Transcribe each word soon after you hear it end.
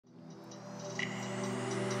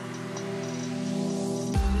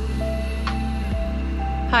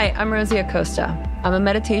Hi, I'm Rosie Acosta. I'm a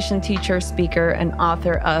meditation teacher, speaker, and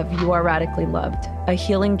author of You Are Radically Loved, a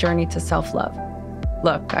healing journey to self-love.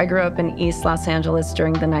 Look, I grew up in East Los Angeles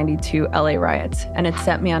during the '92 LA riots, and it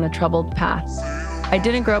set me on a troubled path. I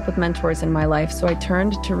didn't grow up with mentors in my life, so I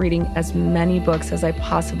turned to reading as many books as I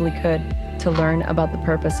possibly could to learn about the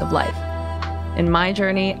purpose of life. In my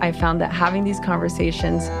journey, I found that having these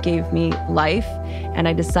conversations gave me life, and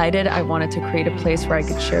I decided I wanted to create a place where I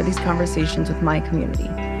could share these conversations with my community.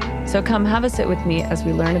 So come have a sit with me as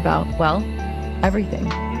we learn about, well, everything.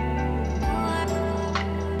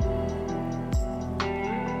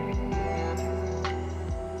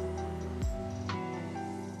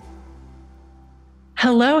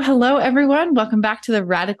 Hello, everyone. Welcome back to the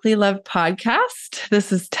Radically Loved podcast.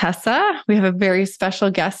 This is Tessa. We have a very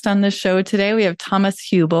special guest on the show today. We have Thomas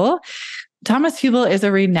Hübl. Thomas Hübl is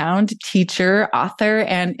a renowned teacher, author,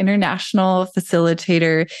 and international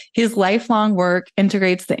facilitator. His lifelong work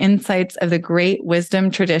integrates the insights of the great wisdom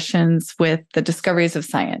traditions with the discoveries of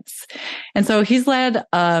science. And so he's led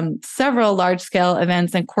several large-scale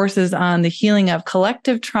events and courses on the healing of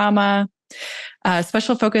collective trauma,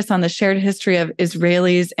 special focus on the shared history of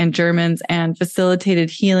Israelis and Germans, and facilitated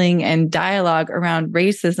healing and dialogue around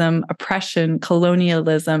racism, oppression,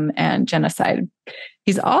 colonialism, and genocide.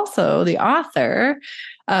 He's also the author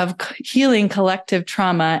of Healing Collective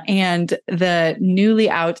Trauma and the newly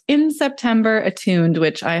out in September Attuned,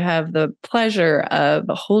 which I have the pleasure of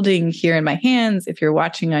holding here in my hands. If you're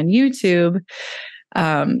watching on YouTube,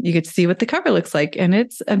 you get to see what the cover looks like, and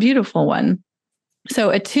it's a beautiful one. So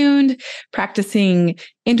Attuned, practicing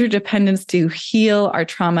interdependence to heal our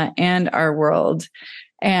trauma and our world.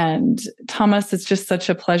 And Thomas, it's just such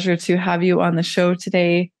a pleasure to have you on the show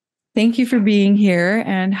today. Thank you for being here.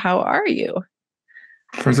 And how are you?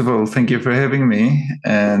 First of all, thank you for having me.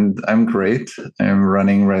 And I'm great. I'm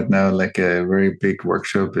running right now like a very big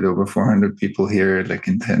workshop with over 400 people here, like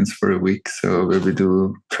intense for a week. So where we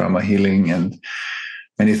do trauma healing and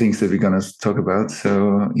many things that we're going to talk about.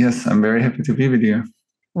 So yes, I'm very happy to be with you.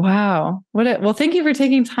 Wow. Well, thank you for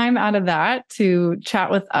taking time out of that to chat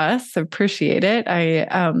with us. Appreciate it.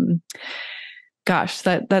 Gosh,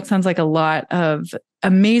 that sounds like a lot of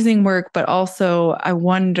amazing work, but also I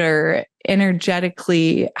wonder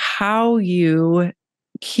energetically how you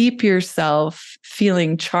keep yourself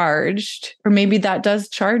feeling charged, or maybe that does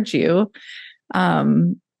charge you,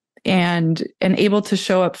 and able to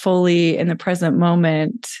show up fully in the present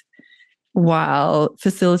moment while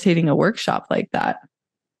facilitating a workshop like that.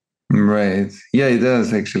 Right. Yeah, it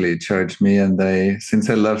does actually charge me. And since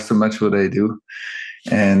I love so much what I do,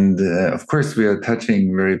 and of course we are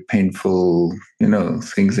touching very painful,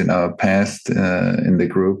 things in our past in the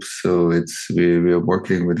group. So we are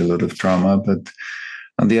working with a lot of trauma. But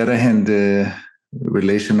on the other hand, the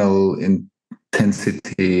relational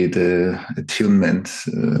intensity, the attunement,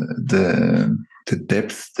 the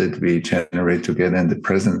depth that we generate together and the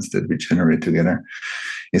presence that we generate together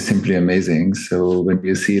is simply amazing. So when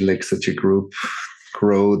you see like such a group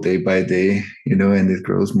grow day by day, and it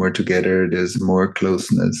grows more together, there's more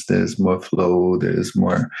closeness, there's more flow, there's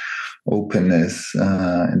more openness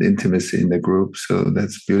and intimacy in the group. So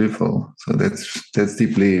that's beautiful. So that's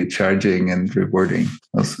deeply charging and rewarding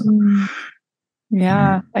also.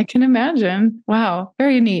 Yeah, I can imagine. Wow,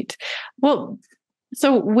 very neat. Well,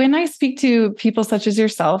 so when I speak to people such as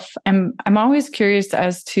yourself, I'm always curious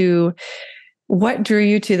as to what drew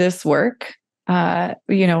you to this work, how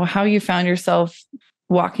you found yourself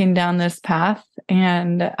walking down this path.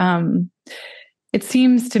 And it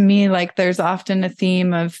seems to me like there's often a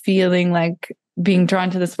theme of feeling like being drawn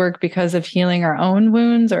to this work because of healing our own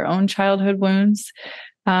wounds, our own childhood wounds.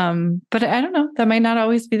 But I don't know, that might not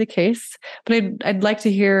always be the case. But I'd like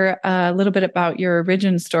to hear a little bit about your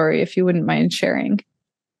origin story, if you wouldn't mind sharing.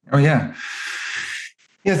 Oh, yeah.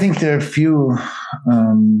 Yeah, I think there are a few,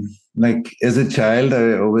 like as a child,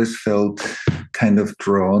 I always felt kind of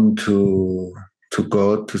drawn to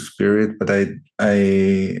God, to spirit, but I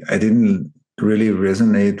didn't really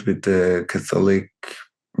resonate with the Catholic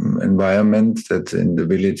environment that in the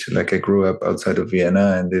village. Like I grew up outside of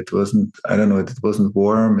Vienna, and it wasn't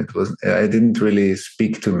warm. I didn't really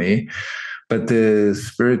speak to me, but the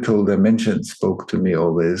spiritual dimension spoke to me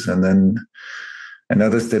always. And then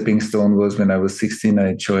another stepping stone was when I was 16,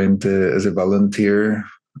 I joined as a volunteer,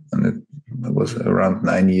 and it was around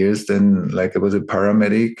 9 years then. Like I was a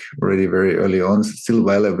paramedic already very early on, still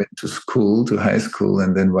while I went to high school,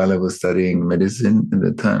 and then while I was studying medicine at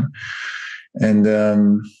the time. And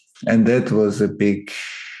that was a big,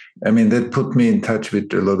 that put me in touch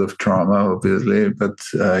with a lot of trauma, obviously, but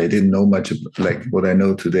I didn't know much, like what I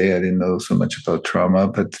know today. I didn't know so much about trauma,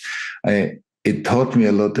 but I it taught me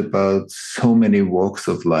a lot about so many walks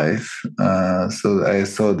of life. So I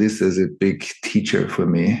saw this as a big teacher for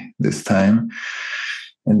me this time.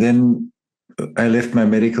 And then I left my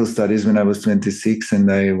medical studies when I was 26,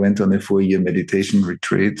 and I went on a 4-year meditation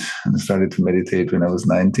retreat and started to meditate when I was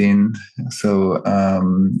 19. So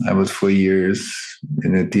I was 4 years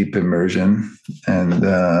in a deep immersion, and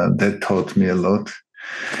that taught me a lot.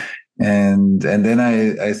 And then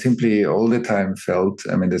I simply all the time felt,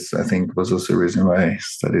 I mean, this I think was also a reason why I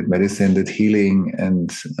studied medicine, that healing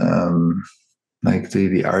and like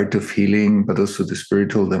the art of healing, but also the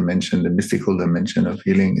spiritual dimension, the mystical dimension of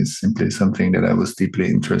healing is simply something that I was deeply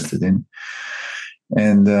interested in.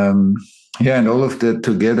 And and all of that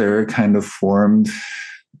together kind of formed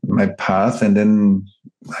my path. And then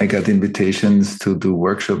I got invitations to do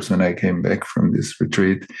workshops when I came back from this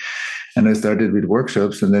retreat. And I started with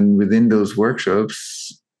workshops, and then within those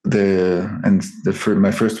workshops,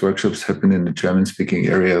 my first workshops happened in the German-speaking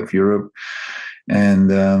area of Europe, and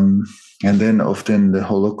then often the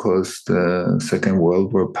Holocaust, Second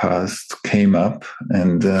World War past came up,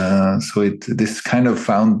 and so this kind of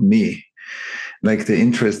found me. Like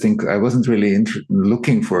I wasn't really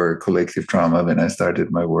looking for collective trauma when I started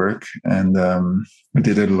my work. And I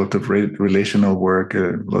did a lot of relational work,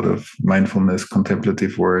 a lot of mindfulness,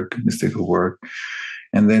 contemplative work, mystical work.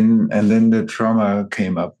 And then the trauma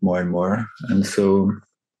came up more and more. And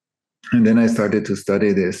then I started to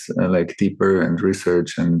study this like deeper and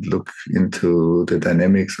research and look into the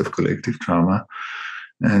dynamics of collective trauma.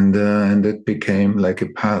 And that became like a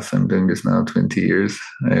path. I'm doing this now 20 years.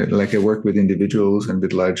 I work with individuals and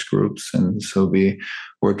with large groups. And so we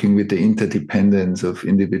working with the interdependence of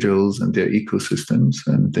individuals and their ecosystems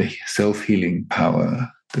and the self-healing power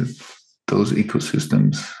that those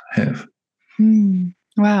ecosystems have.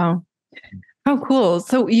 Wow. How cool.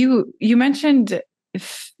 So you mentioned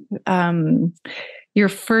your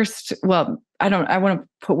first, I want to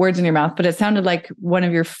put words in your mouth, but it sounded like one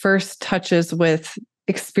of your first touches with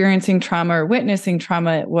experiencing trauma or witnessing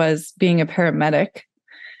trauma was being a paramedic.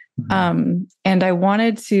 And I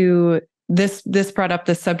wanted to, this brought up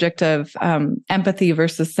the subject of empathy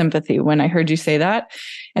versus sympathy when I heard you say that,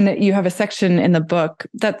 and that you have a section in the book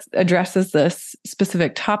that addresses this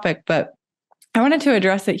specific topic, but I wanted to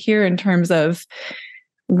address it here in terms of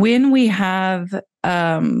when we have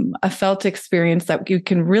a felt experience that you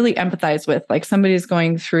can really empathize with, like somebody's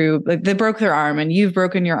going through, like they broke their arm and you've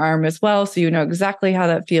broken your arm as well. So you know exactly how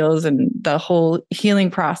that feels and the whole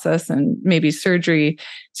healing process and maybe surgery.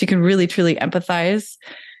 So you can really, truly empathize.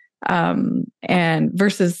 And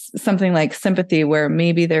versus something like sympathy, where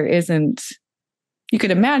maybe there isn't, you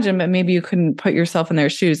could imagine, but maybe you couldn't put yourself in their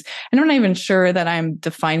shoes. And I'm not even sure that I'm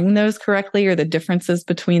defining those correctly or the differences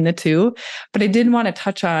between the two, but I did want to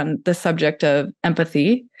touch on the subject of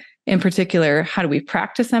empathy. In particular, how do we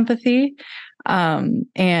practice empathy?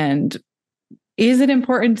 And is it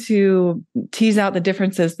important to tease out the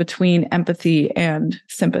differences between empathy and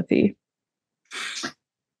sympathy?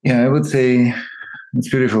 Yeah, I would say it's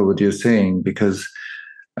beautiful what you're saying, because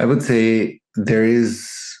I would say there is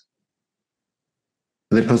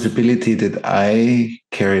the possibility that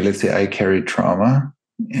let's say I carry trauma,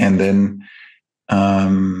 and then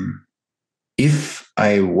if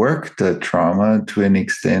I work the trauma to an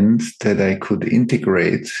extent that I could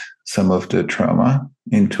integrate some of the trauma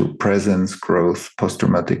into presence growth,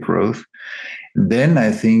 post-traumatic growth, then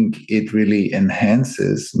I think it really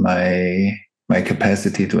enhances my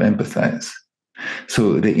capacity to empathize.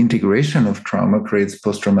 So the integration of trauma creates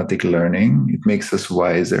post-traumatic learning. It makes us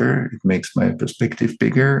wiser. It makes my perspective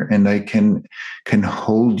bigger, and I can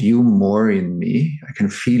hold you more in me. I can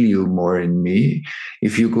feel you more in me.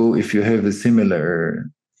 If you have a similar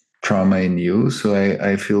trauma in you, so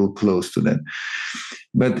I feel close to that.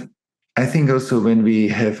 But I think also when we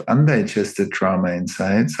have undigested trauma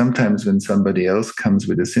inside, sometimes when somebody else comes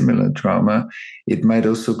with a similar trauma, it might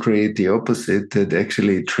also create the opposite, that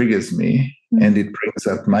actually triggers me and it brings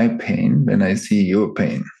up my pain when I see your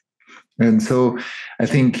pain. And so I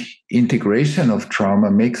think integration of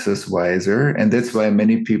trauma makes us wiser. And that's why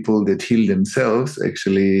many people that heal themselves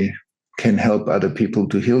actually can help other people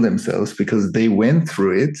to heal themselves, because they went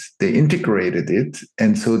through it, they integrated it,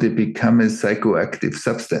 and so they become a psychoactive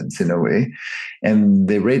substance in a way, and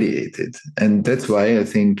they radiate it. And that's why I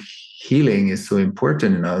think healing is so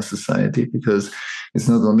important in our society, because it's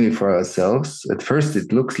not only for ourselves. At first,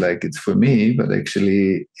 it looks like it's for me, but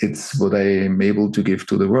actually it's what I am able to give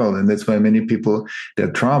to the world. And that's why many people,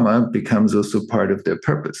 their trauma becomes also part of their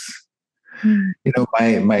purpose. You know,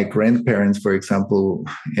 my grandparents, for example,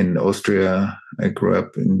 in Austria, I grew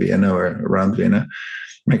up in Vienna or around Vienna.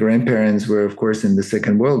 my grandparents were, of course, in the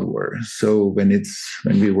Second World War. So when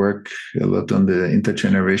we work a lot on the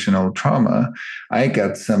intergenerational trauma, I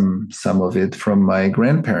got some of it from my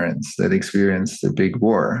grandparents that experienced the big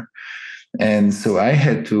war. And so I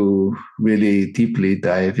had to really deeply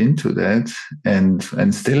dive into that, and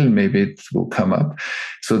still maybe it will come up.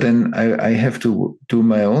 So then I have to do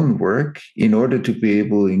my own work in order to be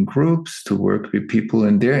able in groups to work with people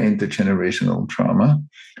in their intergenerational trauma.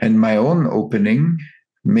 And my own opening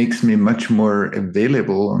makes me much more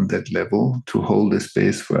available on that level to hold a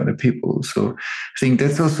space for other people. So I think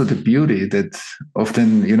that's also the beauty that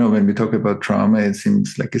often, when we talk about trauma, it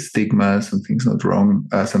seems like a stigma, something's not wrong,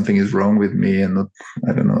 something is wrong with me and not,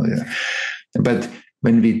 I don't know. Yeah. But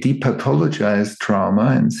when we depathologize trauma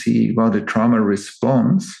and see, well, the trauma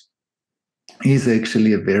response is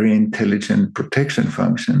actually a very intelligent protection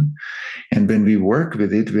function. And when we work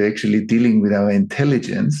with it, we're actually dealing with our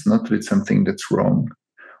intelligence, not with something that's wrong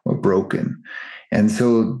or broken. And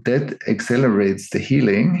so that accelerates the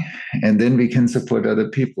healing, and then we can support other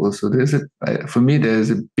people. So for me, there's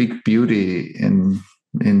a big beauty in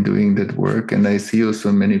doing that work. And I see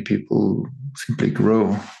also many people simply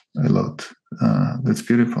grow a lot. That's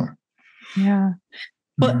beautiful. Yeah.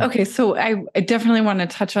 Well, okay. So I definitely want to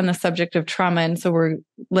touch on the subject of trauma. And so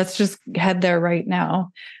let's just head there right now.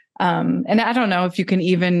 And I don't know if you can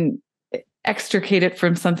even extricate it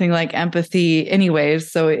from something like empathy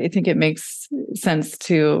anyways. So I think it makes sense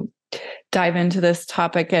to dive into this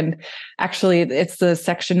topic. And actually, it's the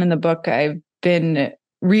section in the book I've been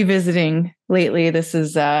revisiting lately. This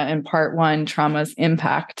is in part 1, trauma's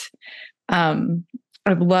impact. I've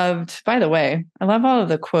loved, by the way, I love all of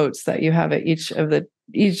the quotes that you have at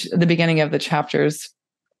the beginning of the chapters.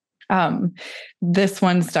 This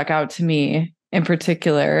one stuck out to me in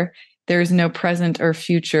particular. There is no present or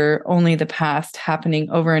future, only the past happening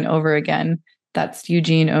over and over again. That's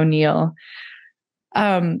Eugene O'Neill.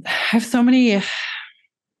 I have so many, I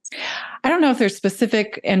don't know if there's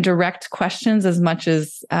specific and direct questions as much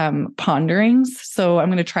as ponderings. So I'm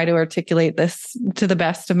going to try to articulate this to the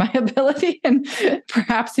best of my ability, and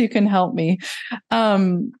perhaps you can help me.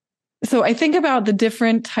 So I think about the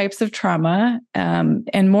different types of trauma,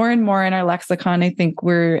 and more in our lexicon, I think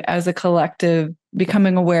we're, as a collective,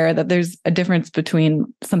 becoming aware that there's a difference between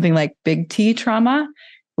something like big T trauma,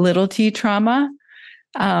 little t trauma.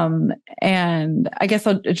 And I guess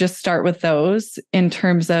I'll just start with those in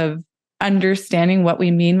terms of understanding what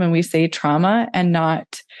we mean when we say trauma, and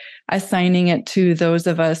not assigning it to those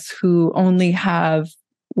of us who only have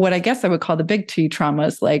what I guess I would call the big T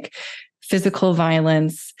traumas, like physical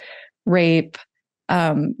violence, rape,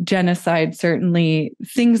 genocide, certainly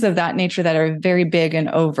things of that nature that are very big and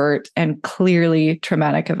overt and clearly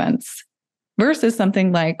traumatic events, versus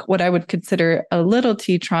something like what I would consider a little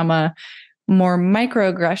t trauma, more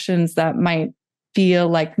microaggressions that might feel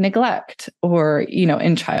like neglect or,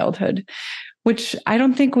 in childhood, which I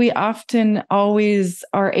don't think we often always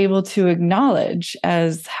are able to acknowledge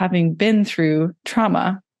as having been through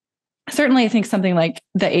trauma. Certainly, I think something like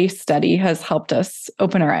the ACE study has helped us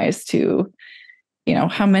open our eyes to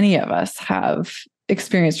how many of us have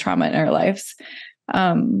experienced trauma in our lives.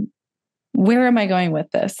 Where am I going with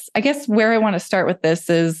this? I guess where I want to start with this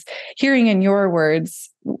is hearing in your words,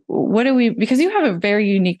 because you have a very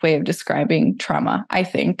unique way of describing trauma, I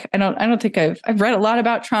think. I don't think I've read a lot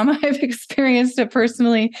about trauma. I've experienced it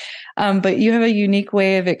personally, but you have a unique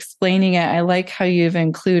way of explaining it. I like how you've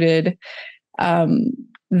included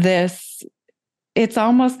this. It's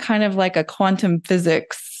almost kind of like a quantum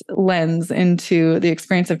physics lens into the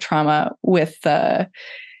experience of trauma, with a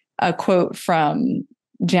quote from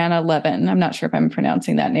Jana Levin. I'm not sure if I'm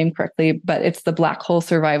pronouncing that name correctly, but it's the Black Hole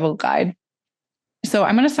Survival Guide. So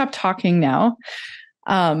I'm going to stop talking now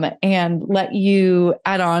and let you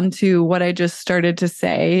add on to what I just started to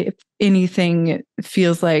say. If anything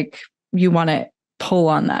feels like you want to pull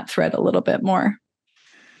on that thread a little bit more.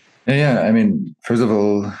 Yeah, I mean, first of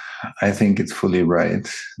all, I think it's fully right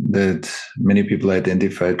that many people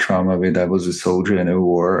identify trauma with, I was a soldier in a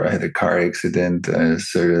war, I had a car accident,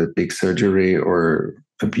 a big surgery, or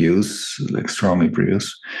abuse, like strong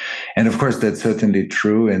abuse. And of course, that's certainly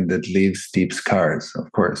true, and that leaves deep scars,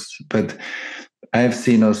 of course. But I've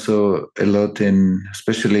seen also a lot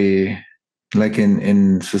especially like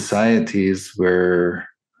in societies where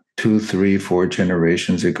 2, 3, 4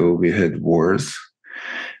 generations ago we had wars,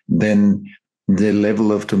 then the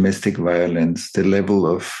level of domestic violence, the level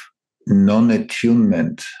of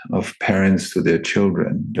non-attunement of parents to their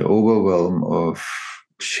children, the overwhelm of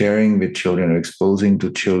sharing with children or exposing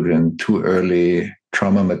to children too early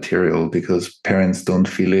trauma material because parents don't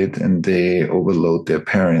feel it and they overload their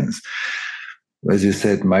parents. as you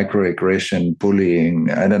said, microaggression, bullying,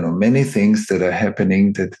 I don't know, many things that are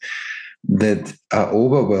happening that are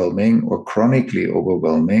overwhelming or chronically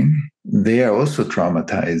overwhelming. They are also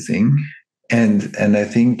traumatizing. And I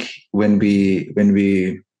think when we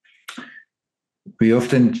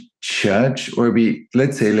often judge, or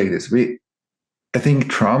let's say like this, I think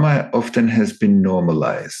trauma often has been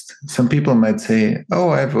normalized. Some people might say, oh,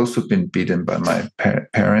 I've also been beaten by my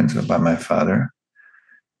parents or by my father.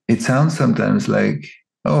 It sounds sometimes like,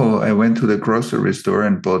 oh, I went to the grocery store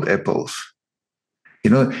and bought apples.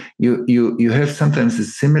 You have sometimes a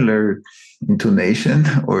similar intonation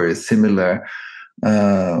or a similar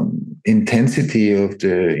intensity of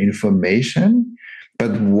the information,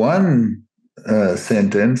 but one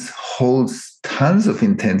sentence holds tons of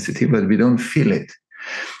intensity, but we don't feel it.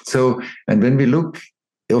 So, and when we look,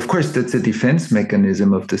 of course, that's a defense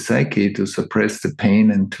mechanism of the psyche to suppress the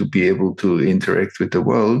pain and to be able to interact with the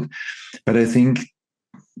world. But I think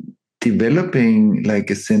developing like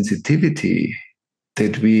a sensitivity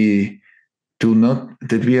that we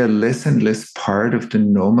are less and less part of the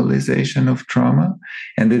normalization of trauma,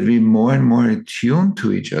 and that we more and more attune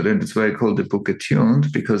to each other. And that's why I call the book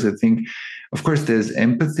Attuned, because I think, of course, there's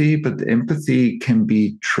empathy, but empathy can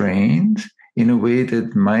be trained in a way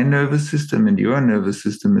that my nervous system and your nervous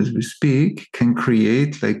system, as we speak, can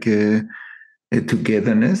create like a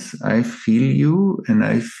togetherness. I feel you and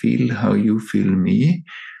I feel how you feel me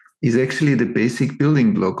is actually the basic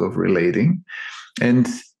building block of relating.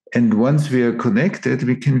 And once we are connected,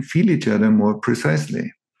 we can feel each other more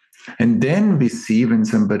precisely. And then we see when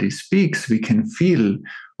somebody speaks, we can feel,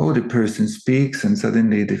 oh, the person speaks and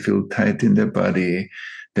suddenly they feel tight in their body.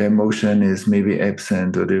 Their emotion is maybe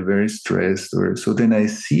absent or they're very stressed. So then I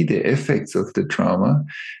see the effects of the trauma,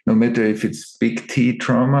 no matter if it's big T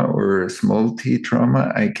trauma or small t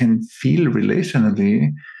trauma, I can feel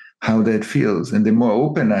relationally how that feels. And the more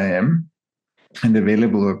open I am and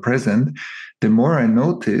available or present, the more I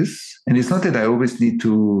notice, and it's not that I always need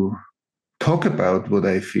to talk about what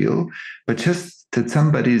I feel, but just that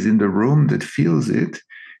somebody is in the room that feels it,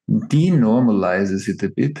 denormalizes it a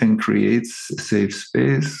bit and creates a safe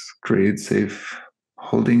space, creates safe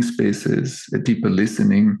holding spaces, a deeper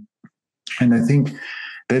listening. And I think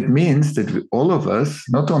that means that all of us,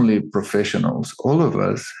 not only professionals, all of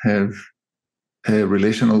us have a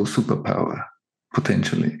relational superpower,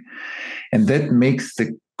 potentially. And that makes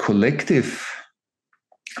the collective,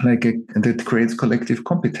 that creates collective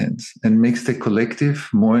competence and makes the collective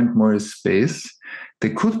more and more a space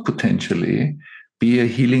that could potentially be a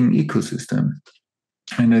healing ecosystem.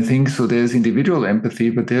 And I think so there's individual empathy,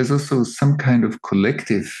 but there's also some kind of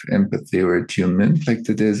collective empathy or attunement, like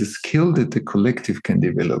that there's a skill that the collective can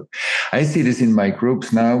develop. I see this in my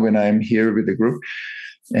groups now when I'm here with the group,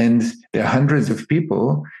 and there are hundreds of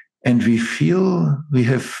people, and we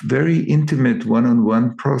have very intimate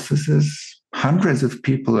one-on-one processes. Hundreds of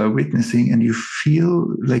people are witnessing, and you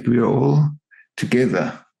feel like we are all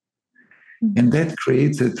together. Mm-hmm. And that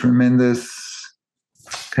creates a tremendous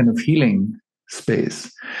kind of healing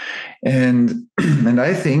space. And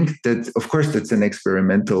I think that, of course, that's an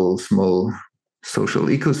experimental small social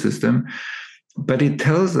ecosystem, but it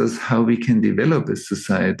tells us how we can develop as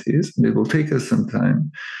societies. It will take us some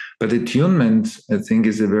time. But attunement, I think,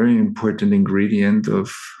 is a very important ingredient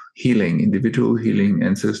of healing, individual healing,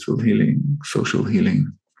 ancestral healing, social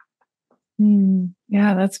healing.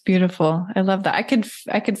 Yeah, that's beautiful. I love that. I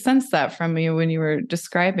could sense that from you when you were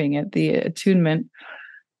describing it, the attunement.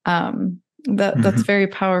 That's very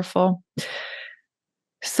powerful.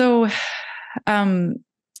 So, I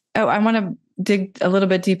want to dig a little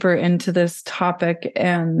bit deeper into this topic,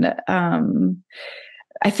 and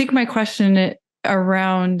I think my question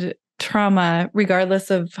around trauma, regardless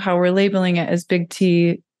of how we're labeling it as big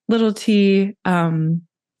T, little t,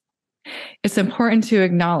 it's important to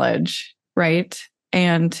acknowledge, right?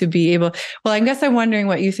 And to be able, well, I guess I'm wondering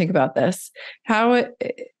what you think about this.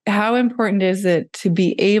 How important is it to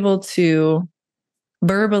be able to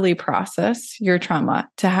verbally process your trauma,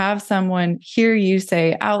 to have someone hear you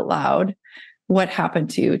say out loud what happened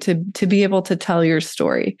to you, to be able to tell your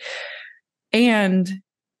story? And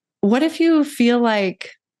what if you feel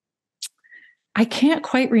like, I can't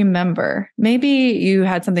quite remember, maybe you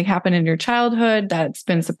had something happen in your childhood that's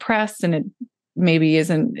been suppressed and it maybe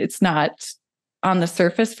it's not on the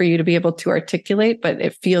surface for you to be able to articulate, but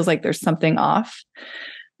it feels like there's something off.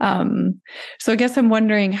 So I guess I'm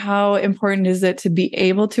wondering, how important is it to be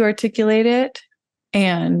able to articulate it?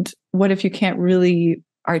 And what if you can't really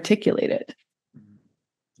articulate it?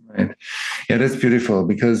 Right. Yeah, that's beautiful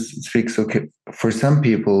because it speaks, okay, for some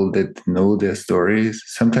people that know their stories,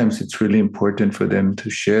 sometimes it's really important for them to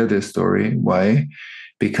share their story. Why?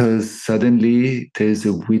 Because suddenly there's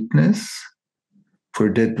a witness for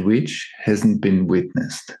that which hasn't been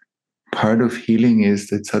witnessed. Part of healing is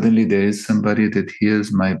that suddenly there is somebody that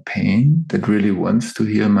hears my pain, that really wants to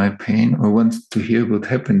hear my pain or wants to hear what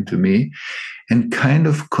happened to me, and kind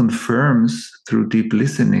of confirms through deep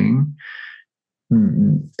listening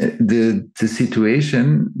the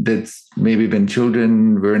situation that maybe when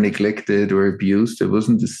children were neglected or abused, there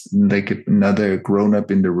wasn't this, like another grown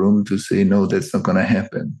up in the room to say, no, that's not going to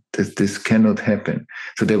happen. This cannot happen.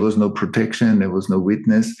 So there was no protection, there was no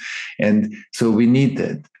witness. And so we need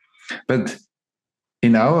that. But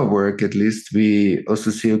in our work, at least, we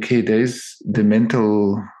also see, okay, there's the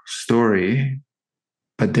mental story,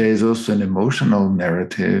 but there is also an emotional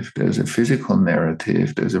narrative, there's a physical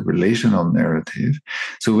narrative, there's a relational narrative.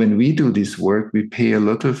 So when we do this work, we pay a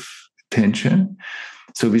lot of attention.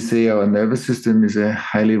 So we say our nervous system is a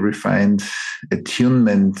highly refined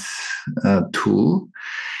attunement tool.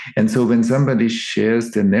 And so when somebody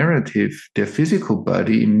shares the narrative, their physical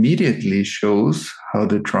body immediately shows how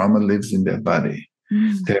the trauma lives in their body.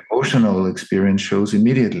 Their emotional experience shows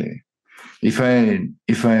immediately. If I'm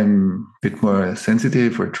a bit more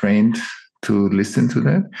sensitive or trained to listen to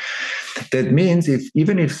that, that means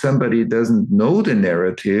even if somebody doesn't know the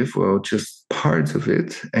narrative or just parts of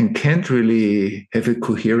it and can't really have a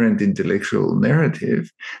coherent intellectual narrative,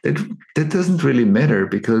 that doesn't really matter,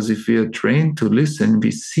 because if we are trained to listen, we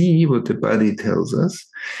see what the body tells us,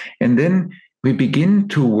 and then we begin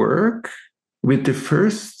to work with the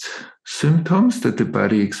first symptoms that the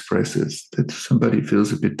body expresses, that somebody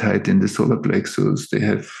feels a bit tight in the solar plexus, they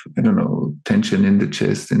have, I don't know, tension in the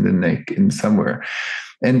chest, in the neck, in somewhere.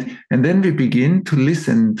 And then we begin to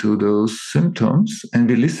listen to those symptoms, and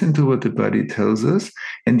we listen to what the body tells us.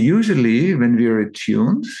 And usually when we are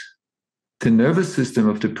attuned, the nervous system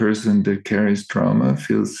of the person that carries trauma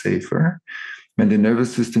feels safer. When the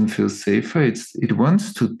nervous system feels safer, it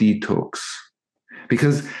wants to detox.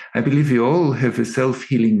 Because I believe we all have a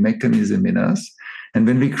self-healing mechanism in us. And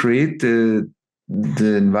when we create the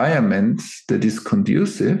environment that is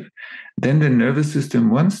conducive, then the nervous system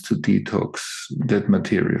wants to detox that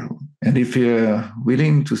material. And if we are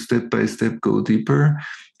willing to step by step go deeper,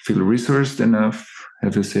 feel resourced enough,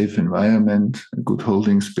 have a safe environment, a good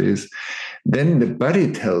holding space, then the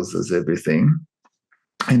body tells us everything.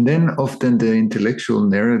 And then often the intellectual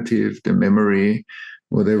narrative, the memory,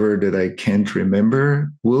 whatever that I can't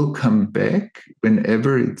remember, will come back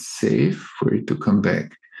whenever it's safe for it to come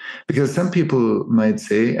back. Because some people might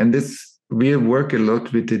say, and this, we work a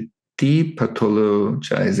lot with the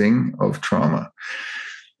depathologizing of trauma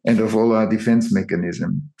and of all our defense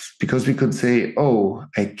mechanisms. Because we could say, oh,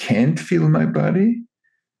 I can't feel my body.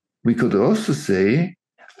 We could also say,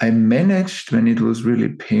 I managed when it was really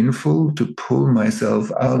painful to pull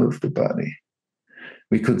myself out of the body.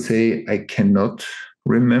 We could say, I cannot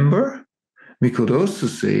remember. We could also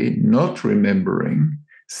say, not remembering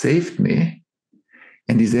saved me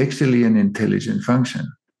and is actually an intelligent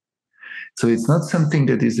function. So it's not something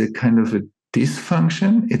that is a kind of a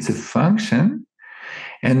dysfunction, it's a function.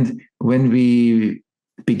 And when we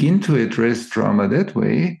begin to address trauma that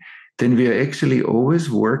way, then we are actually always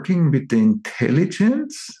working with the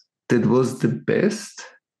intelligence that was the best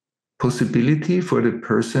possibility for the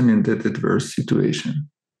person in that adverse situation.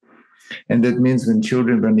 And that means when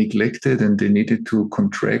children were neglected and they needed to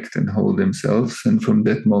contract and hold themselves, and from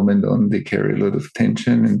that moment on, they carry a lot of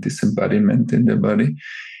tension and disembodiment in their body.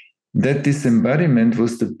 That disembodiment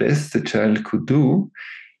was the best the child could do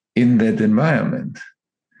in that environment.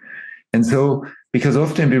 And so, because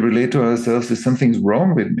often we relate to ourselves as something's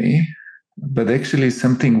wrong with me, but actually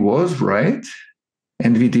something was right,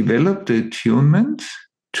 and we developed the attunement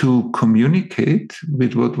to communicate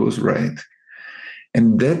with what was right.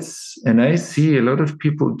 And I see a lot of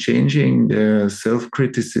people changing their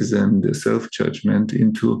self-criticism, their self-judgment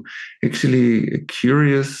into actually a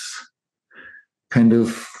curious kind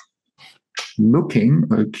of looking,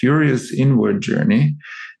 or a curious inward journey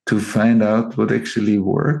to find out what actually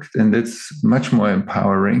worked. And that's much more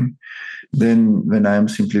empowering than when I'm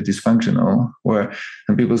simply dysfunctional, or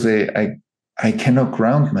and people say, I cannot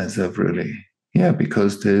ground myself really. Yeah,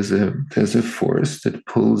 because there's a force that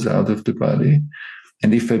pulls out of the body.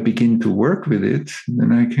 And if I begin to work with it,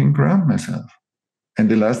 then I can ground myself. And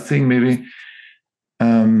the last thing, maybe,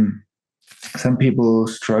 some people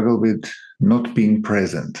struggle with not being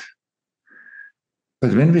present.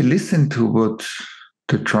 But when we listen to what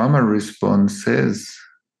the trauma response says,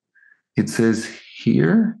 it says,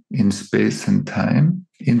 here in space and time,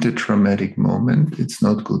 intertraumatic moment, it's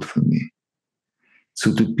not good for me.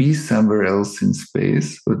 So to be somewhere else in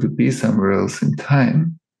space or to be somewhere else in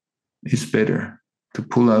time is better. To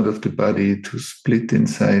pull out of the body, to split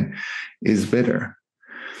inside is better.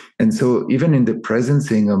 And so even in the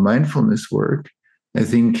presencing or mindfulness work, I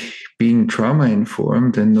think being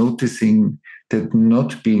trauma-informed and noticing that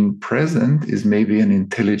not being present is maybe an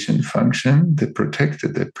intelligent function that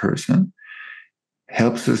protected that person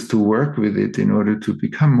helps us to work with it in order to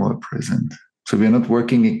become more present. So we're not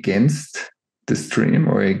working against the stream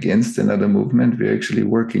or against another movement. We're actually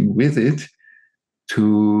working with it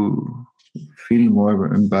to feel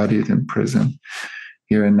more embodied and present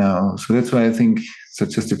here and now. So that's why I think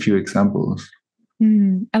such just a few examples.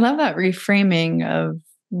 I love that reframing of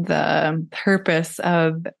the purpose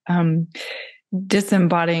of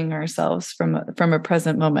disembodying ourselves from a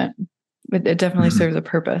present moment. It definitely serves a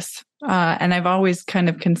purpose. And I've always kind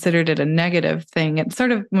of considered it a negative thing. It's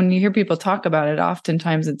sort of, when you hear people talk about it,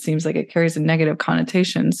 oftentimes it seems like it carries a negative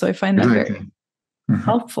connotation. So I find that very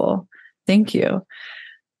helpful. Thank you.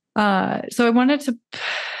 So I wanted to,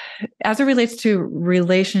 as it relates to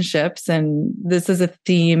relationships, and this is a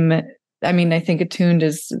theme, I mean, I think Attuned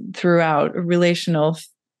is throughout a relational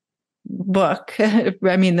book.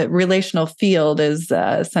 I mean, the relational field is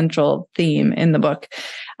a central theme in the book.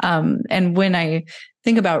 And when I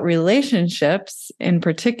think about relationships in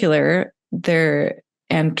particular,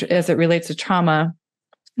 and as it relates to trauma,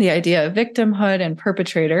 the idea of victimhood and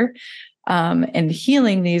perpetrator, and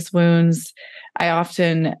healing these wounds, I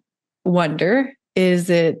often wonder,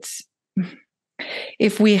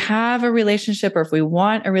 if we have a relationship or if we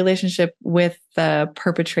want a relationship with the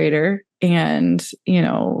perpetrator and,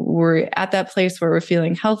 we're at that place where we're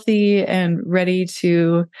feeling healthy and ready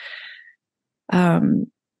to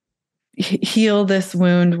heal this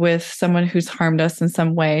wound with someone who's harmed us in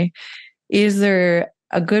some way, is there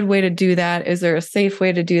a good way to do that? Is there a safe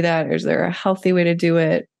way to do that? Or is there a healthy way to do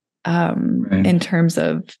it in terms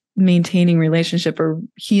of maintaining relationship or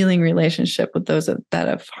healing relationship with those that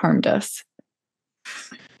have harmed us?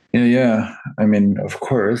 Yeah. I mean, of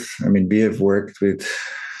course. I mean, we have worked with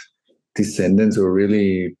descendants or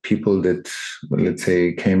really people that, let's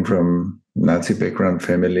say, came from Nazi background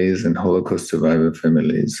families and Holocaust survivor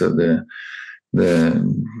families. So the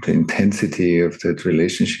intensity of that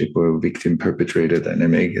relationship or victim-perpetrator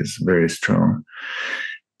dynamic is very strong.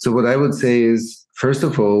 So what I would say is, first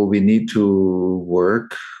of all, we need to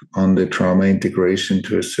work on the trauma integration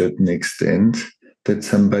to a certain extent that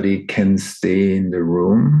somebody can stay in the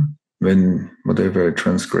room when whatever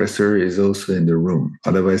transgressor is also in the room.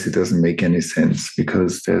 Otherwise, it doesn't make any sense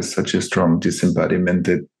because there's such a strong disembodiment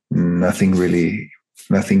that nothing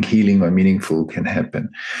healing or meaningful can happen.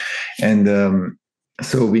 And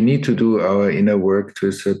so we need to do our inner work to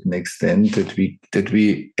a certain extent that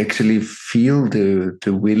we actually feel the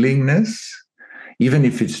willingness, even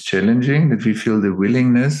if it's challenging, that we feel the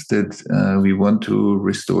willingness that we want to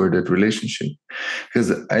restore that relationship.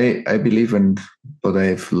 Because I believe, and what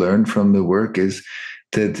I've learned from the work is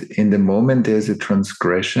that in the moment there's a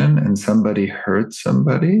transgression and somebody hurts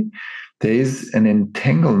somebody, there is an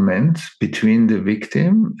entanglement between the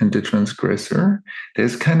victim and the transgressor.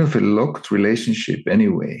 There's kind of a locked relationship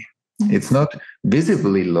anyway. It's not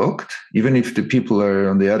visibly locked, even if the people are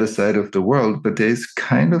on the other side of the world, but there's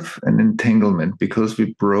kind of an entanglement because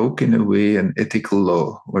we broke, in a way, an ethical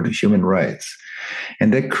law or the human rights.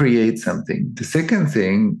 And that creates something. The second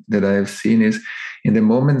thing that I've seen is in the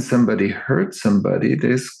moment somebody hurts somebody,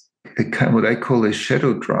 there's a kind of what I call a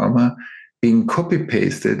shadow drama being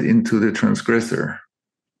copy-pasted into the transgressor.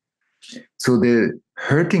 So the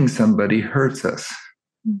hurting somebody hurts us,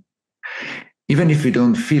 even if we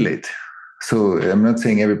don't feel it. So I'm not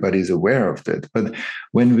saying everybody is aware of that, but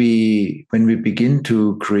when we begin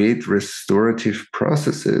to create restorative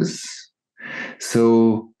processes,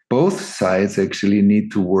 so both sides actually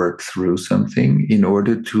need to work through something in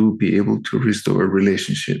order to be able to restore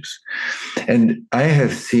relationships. And I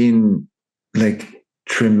have seen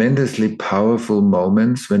tremendously powerful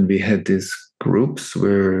moments when we had these groups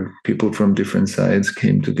where people from different sides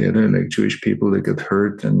came together, like Jewish people that got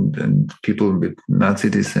hurt and people with Nazi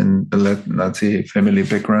descent, Nazi family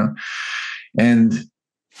background. And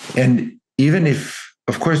even if,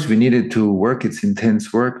 of course, we needed to work, it's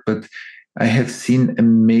intense work, but I have seen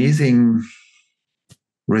amazing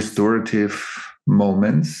restorative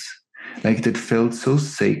moments that felt so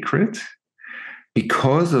sacred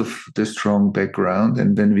because of the strong background.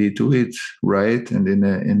 And when we do it right and in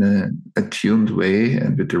a attuned way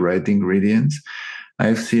and with the right ingredients,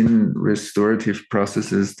 I've seen restorative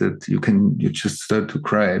processes that you just start to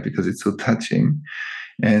cry because it's so touching.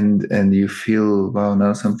 and you feel, wow,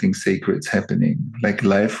 now something sacred's happening. Like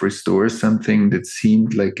life restores something that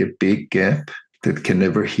seemed like a big gap that can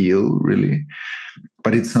never heal, really.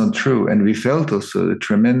 But it's not true. And we felt also a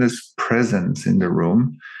tremendous presence in the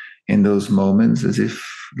room in those moments, as if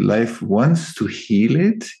life wants to heal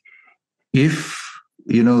it, if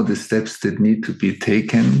the steps that need to be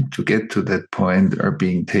taken to get to that point are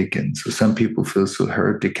being taken. So some people feel so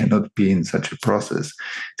hurt they cannot be in such a process.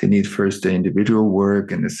 They need first the individual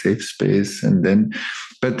work and a safe space, and then,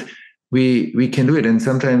 but we can do it. And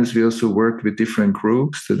sometimes we also work with different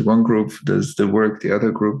groups, that one group does the work, the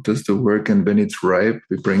other group does the work, and when it's ripe,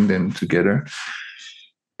 we bring them together.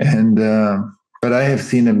 And but I have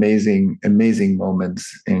seen amazing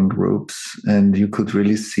moments in groups, and you could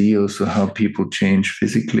really see also how people change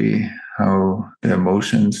physically, how their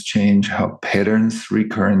emotions change, how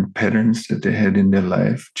recurrent patterns that they had in their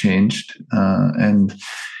life changed. And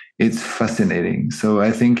it's fascinating. So I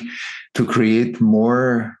think to create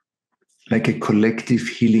more like a collective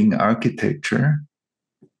healing architecture,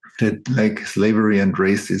 that like slavery and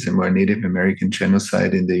racism or Native American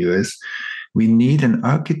genocide in the US, we need an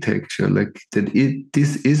architecture like that.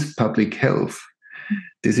 This is public health.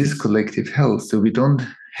 This is collective health. So we don't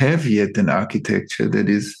have yet an architecture that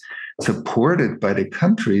is supported by the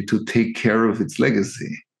country to take care of its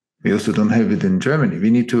legacy. We also don't have it in Germany.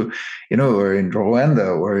 We need to, or in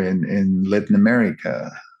Rwanda or in Latin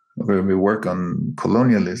America, where we work on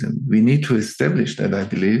colonialism. We need to establish that, I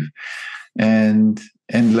believe. And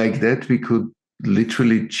like that, we could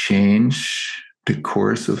literally change the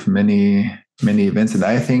course of many events. And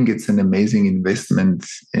I think it's an amazing investment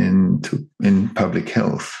in public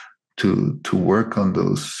health to work on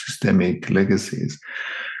those systemic legacies.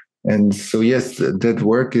 And so, yes, that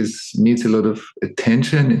work needs a lot of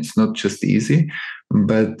attention. It's not just easy,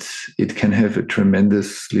 but it can have a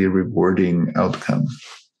tremendously rewarding outcome,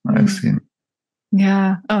 I've seen.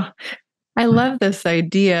 Yeah. Oh, I love this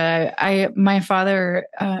idea. My father,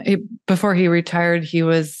 before he retired, he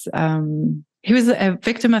was a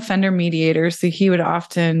victim offender mediator. So he would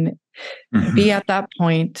often be at that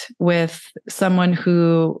point with someone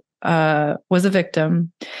who was a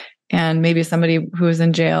victim, and maybe somebody who was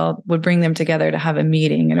in jail, would bring them together to have a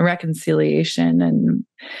meeting and a reconciliation,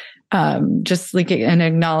 and just like an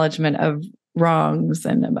acknowledgement of wrongs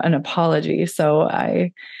and an apology. So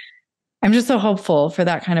I'm just so hopeful for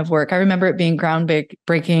that kind of work. I remember it being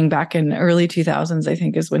groundbreaking back in early 2000s, I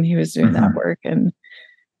think, is when he was doing that work. And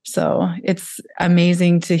so it's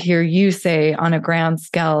amazing to hear you say on a grand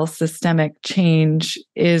scale, systemic change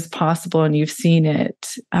is possible, and you've seen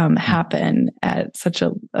it happen at such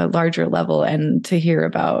a larger level, and to hear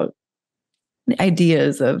about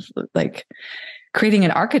ideas of like creating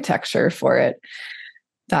an architecture for it.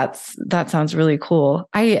 That sounds really cool.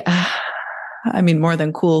 I mean, more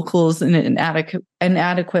than cool. Cool is an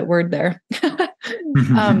inadequate word there.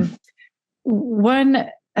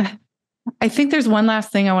 I think there's one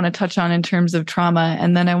last thing I want to touch on in terms of trauma,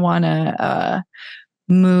 and then I want to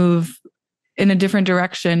move in a different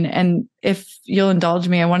direction. And if you'll indulge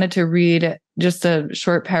me, I wanted to read just a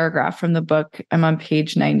short paragraph from the book. I'm on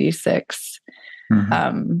page 96.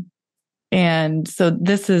 And so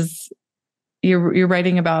this is, you're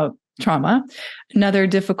writing about trauma. Another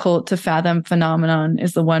difficult to fathom phenomenon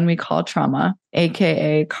is the one we call trauma,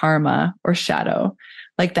 aka karma or shadow.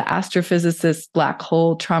 Like the astrophysicist's black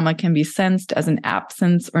hole, trauma can be sensed as an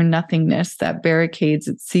absence or nothingness that barricades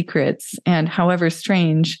its secrets and, however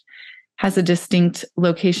strange, has a distinct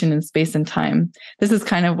location in space and time. This is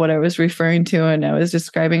kind of what I was referring to, and I was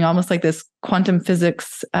describing almost like this quantum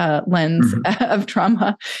physics lens of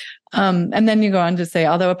trauma. And then you go on to say,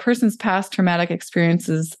 although a person's past traumatic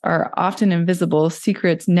experiences are often invisible,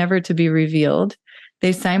 secrets never to be revealed,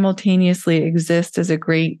 they simultaneously exist as a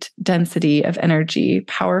great density of energy,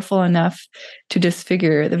 powerful enough to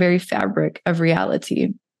disfigure the very fabric of reality.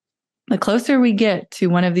 The closer we get to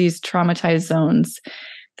one of these traumatized zones,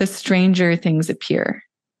 the stranger things appear.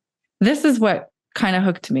 This is what kind of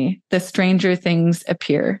hooked me. The stranger things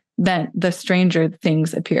appear. Then the stranger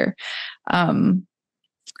things appear. And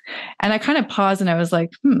I kind of paused and I was like,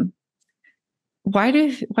 why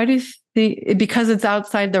do because it's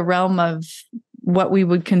outside the realm of what we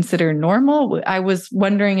would consider normal? I was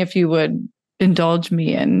wondering if you would indulge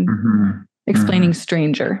me in explaining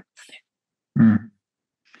stranger.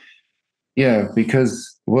 Yeah,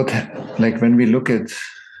 because when we look at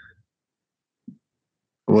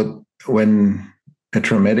when a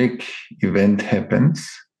traumatic event happens,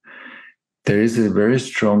 there is a very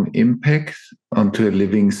strong impact onto a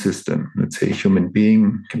living system. Let's say a human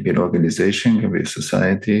being, can be an organization, can be a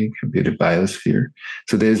society, can be the biosphere.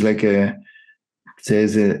 So there's like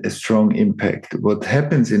there's a strong impact. What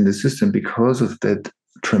happens in the system because of that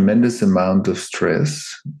tremendous amount of stress,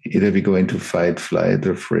 either we go into fight, flight,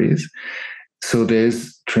 or freeze. So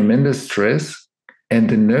there's tremendous stress, and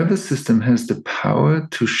the nervous system has the power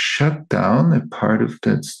to shut down a part of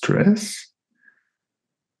that stress,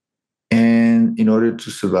 and in order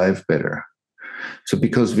to survive better. So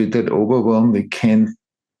because with that overwhelm, we can't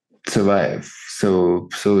survive. So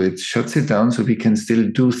it shuts it down so we can still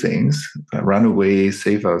do things, run away,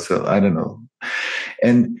 save ourselves, I don't know.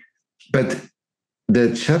 But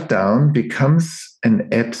the shutdown becomes an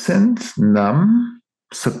absent, numb,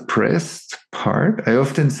 suppressed part. I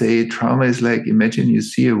often say trauma is like, imagine you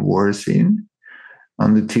see a war scene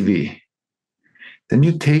on the TV. Then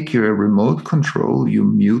you take your remote control, you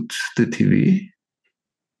mute the TV,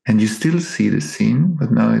 and you still see the scene,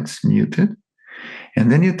 but now it's muted. And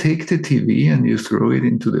then you take the TV and you throw it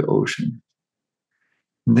into the ocean.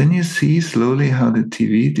 And then you see slowly how the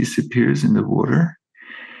TV disappears in the water.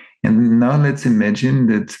 And now let's imagine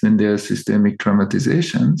that when there are systemic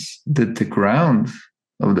traumatizations, that the ground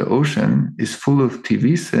of the ocean is full of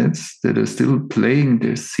TV sets that are still playing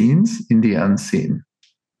their scenes in the unseen.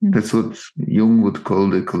 That's what Jung would call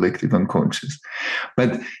the collective unconscious.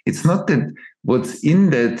 But it's not that what's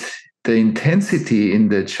in that, the intensity in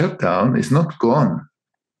that shutdown is not gone.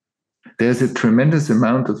 There's a tremendous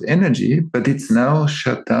amount of energy, but it's now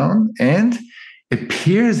shut down and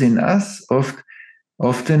appears in us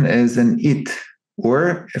often as an it.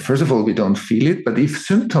 Or, first of all, we don't feel it, but if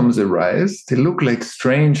symptoms arise, they look like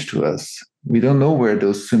strange to us. We don't know where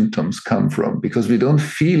those symptoms come from because we don't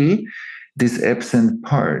feel this absent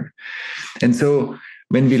part. And so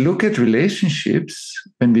when we look at relationships,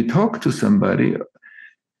 when we talk to somebody,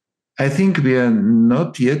 I think we are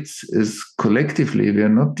not yet, as collectively, we are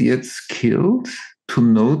not yet skilled to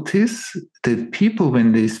notice that people,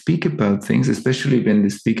 when they speak about things, especially when they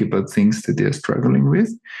speak about things that they're struggling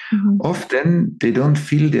with, often they don't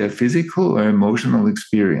feel their physical or emotional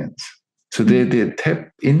experience. So they tap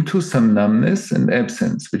into some numbness and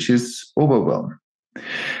absence, which is overwhelm.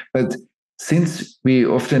 But since we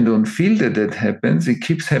often don't feel that happens, it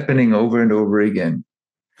keeps happening over and over again.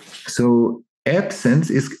 So absence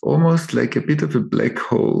is almost like a bit of a black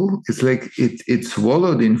hole. It's like it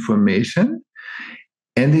swallowed information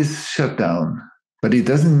and is shut down. But it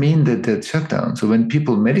doesn't mean that that's shut down. So when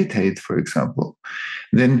people meditate, for example,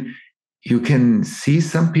 then you can see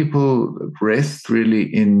some people rest really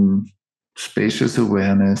in spacious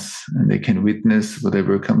awareness and they can witness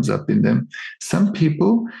whatever comes up in them. Some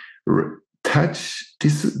people touch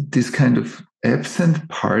this kind of absent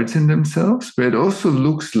parts in themselves, where it also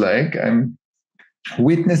looks like I'm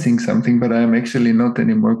witnessing something, but I'm actually not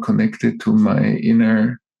anymore connected to my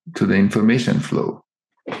inner, to the information flow.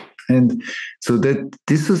 And so that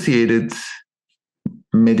dissociated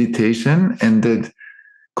meditation and that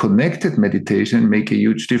connected meditation make a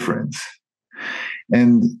huge difference.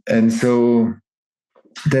 And so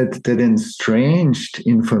that estranged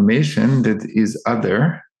information that is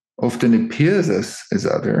other often appears as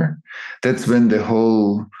other. That's when the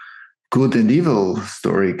whole good and evil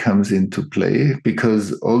story comes into play,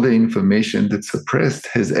 because all the information that's suppressed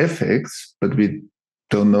has effects, but we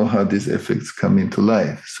don't know how these effects come into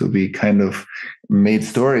life. So we kind of made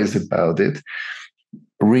stories about it.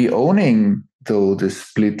 Re-owning, though, the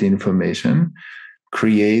split information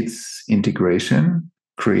creates integration,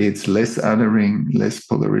 creates less othering, less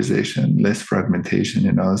polarization, less fragmentation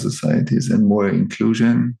in our societies, and more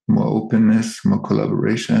inclusion, more openness, more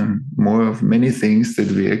collaboration, more of many things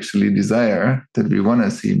that we actually desire, that we want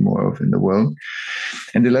to see more of in the world.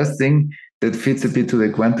 And the last thing that fits a bit to the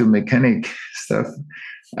quantum mechanic stuff,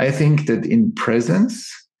 I think that in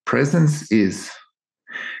presence is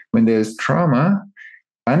when there's trauma,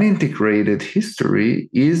 unintegrated history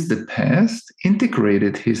is the past,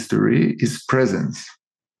 integrated history is presence.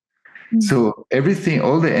 So everything,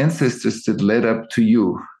 all the ancestors that led up to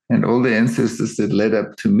you and all the ancestors that led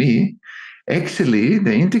up to me, actually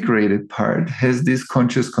the integrated part has this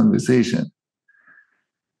conscious conversation.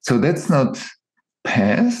 So that's not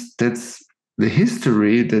past, that's the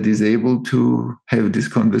history that is able to have this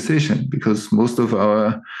conversation, because most of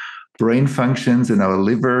our brain functions and our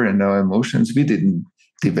liver and our emotions, we didn't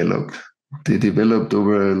develop. They developed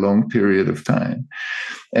over a long period of time.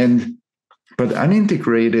 But this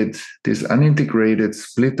unintegrated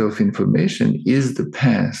split of information is the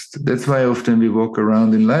past. That's why often we walk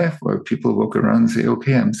around in life, or people walk around and say,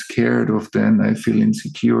 okay, I'm scared often, I feel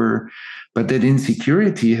insecure. But that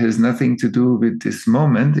insecurity has nothing to do with this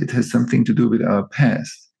moment. It has something to do with our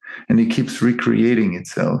past. And it keeps recreating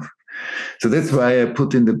itself. So that's why I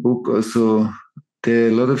put in the book also there are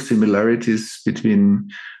a lot of similarities between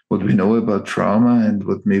what we know about trauma and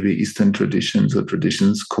what maybe Eastern traditions or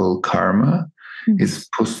traditions call karma. Is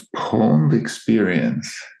postponed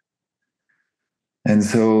experience. And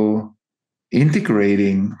so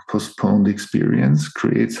integrating postponed experience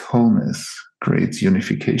creates wholeness, creates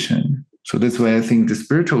unification. So that's why I think the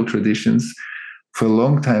spiritual traditions for a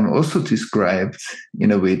long time also described,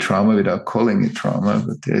 in a way, trauma without calling it trauma,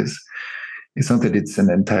 but it's not that it's an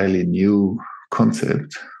entirely new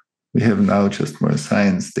concept. We have now just more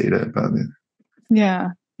science data about it. Yeah.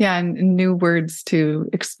 Yeah. And new words to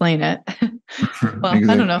explain it. Well, Exactly.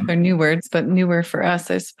 I don't know if they're new words, but newer for us,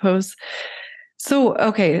 I suppose. So,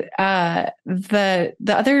 okay. The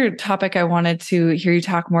other topic I wanted to hear you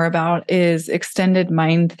talk more about is extended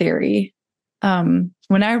mind theory. When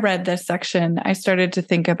I read this section, I started to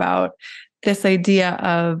think about this idea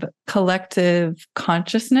of collective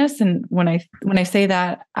consciousness. And when I say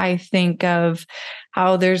that, I think of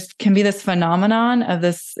how can be this phenomenon of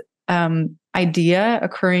this idea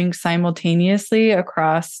occurring simultaneously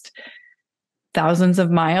across thousands of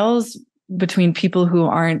miles between people who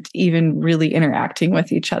aren't even really interacting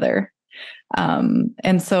with each other.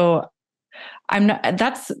 And so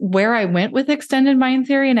that's where I went with extended mind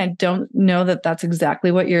theory. And I don't know that that's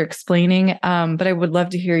exactly what you're explaining. But I would love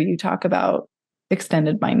to hear you talk about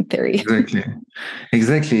extended mind theory.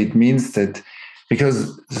 Exactly. It means that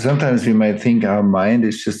because sometimes we might think our mind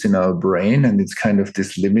is just in our brain and it's kind of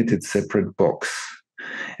this limited separate box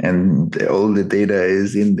and all the data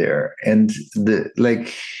is in there. And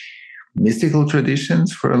like mystical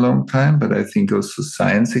traditions for a long time, but I think also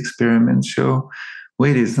science experiments show,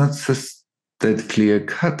 wait, it's not just that clear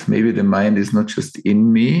cut. Maybe the mind is not just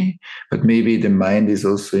in me, but maybe the mind is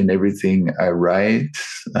also in everything I write.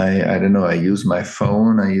 I don't know, I use my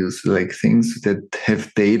phone, I use like things that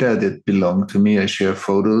have data that belong to me. I share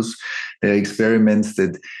photos. There are experiments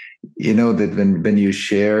that, that when you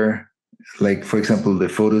share, like, for example, the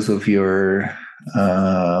photos of your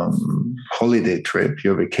holiday trip,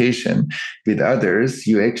 your vacation with others,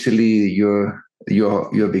 you actually, your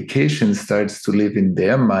vacation starts to live in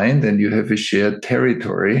their mind and you have a shared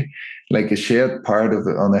territory, like a shared part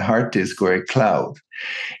on a hard disk or a cloud.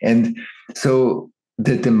 And so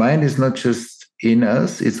that the mind is not just in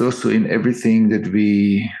us, it's also in everything that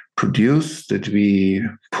we produce, that we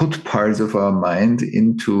put parts of our mind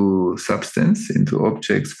into substance, into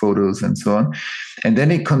objects, photos, and so on. And then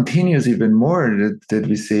it continues even more that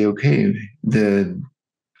we say, okay,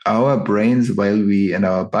 our brains and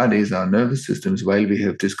our bodies, our nervous systems, while we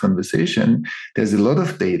have this conversation, there's a lot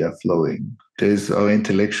of data flowing. There's our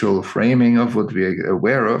intellectual framing of what we are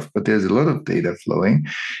aware of, but there's a lot of data flowing.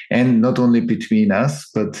 And not only between us,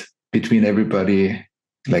 but between everybody,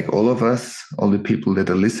 like all of us, all the people that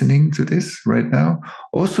are listening to this right now,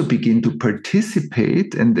 also begin to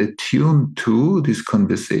participate and attune to this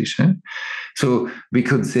conversation. So we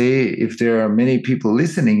could say, if there are many people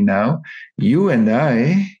listening now, you and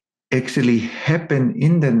I actually happen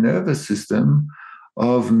in the nervous system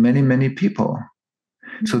of many, many people.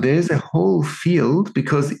 So there is a whole field,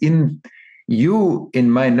 because in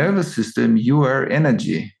my nervous system, you are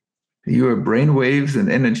energy. You are brain waves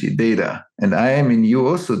and energy data. And I am in you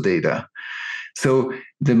also data. So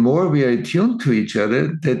the more we are attuned to each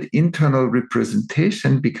other, that internal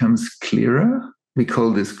representation becomes clearer. We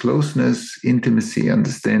call this closeness, intimacy,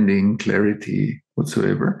 understanding, clarity,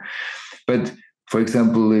 whatsoever. But for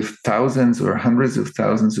example, if thousands or hundreds of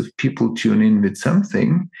thousands of people tune in with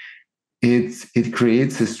something, it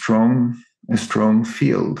creates a strong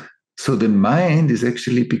field. So the mind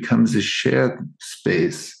becomes a shared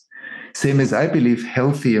space. Same as I believe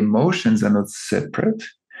healthy emotions are not separate.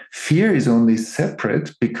 Fear is only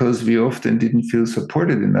separate because we often didn't feel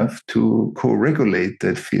supported enough to co-regulate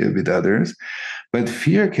that fear with others. But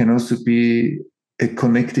fear can also be a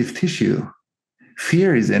connective tissue.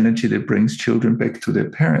 Fear is energy that brings children back to their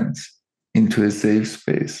parents, into a safe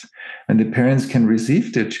space. When the parents can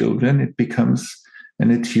receive their children, it becomes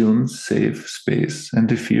an attuned, safe space, and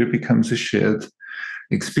the fear becomes a shared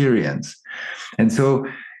experience. And so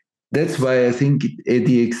that's why I think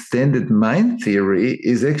the extended mind theory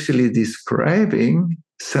is actually describing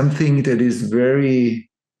something that is very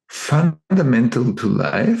fundamental to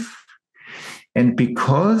life. And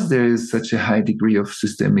because there is such a high degree of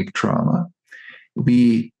systemic trauma,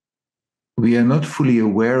 we are not fully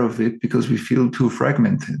aware of it because we feel too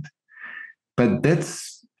fragmented. But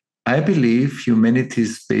that's, I believe,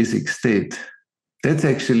 humanity's basic state. That's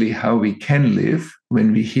actually how we can live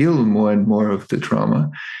when we heal more and more of the trauma.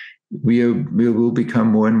 We will become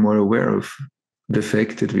more and more aware of the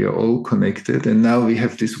fact that we are all connected. And now we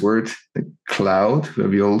have this word, the cloud, where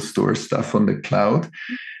we all store stuff on the cloud.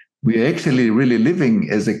 We're actually really living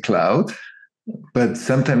as a cloud, but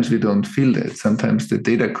sometimes we don't feel that. Sometimes the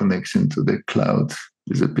data connection to the cloud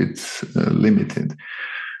is a bit limited.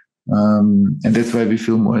 And that's why we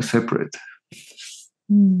feel more separate.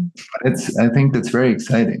 I think that's very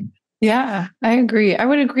exciting. Yeah, I agree. I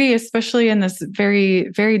would agree, especially in this very,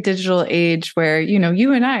 very digital age where,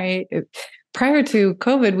 you and I, prior to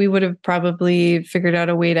COVID, we would have probably figured out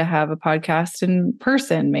a way to have a podcast in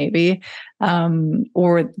person, maybe.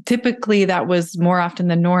 Or typically that was more often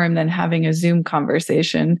the norm than having a Zoom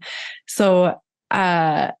conversation. So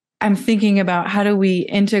I'm thinking about how do we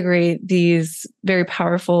integrate these very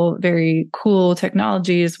powerful, very cool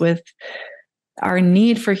technologies with our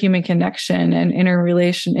need for human connection and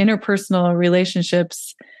interpersonal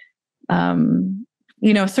relationships.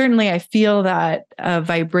 Certainly I feel that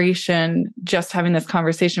vibration, just having this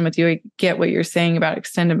conversation with you. I get what you're saying about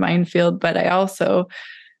extended mind field, but I also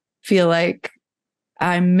feel like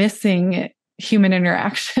I'm missing human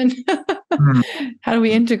interaction. How do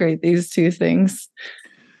we integrate these two things?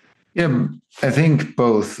 Yeah, I think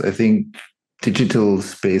both. I think digital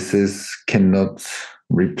spaces cannot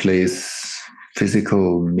replace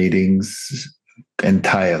physical meetings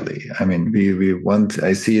entirely. I mean,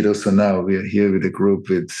 I see it also now. We are here with a group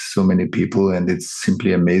with so many people, and it's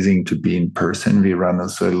simply amazing to be in person. We run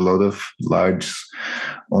also a lot of large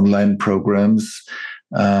online programs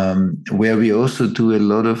where we also do a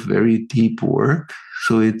lot of very deep work.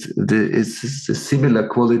 So it's a similar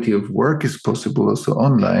quality of work is possible also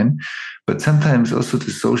online, but sometimes also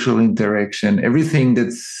the social interaction, everything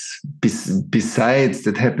that's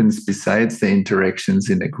that happens besides the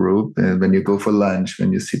interactions in a group. When you go for lunch,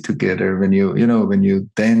 when you sit together, when you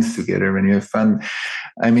dance together, when you have fun.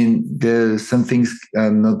 I mean, some things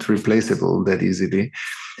are not replaceable that easily.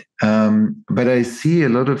 But I see a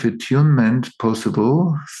lot of attunement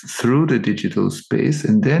possible through the digital space.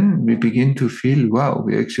 And then we begin to feel, wow,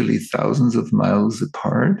 we're actually thousands of miles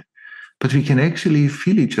apart, but we can actually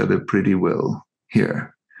feel each other pretty well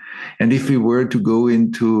here. And if we were to go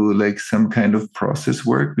into like some kind of process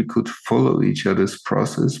work, we could follow each other's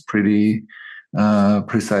process pretty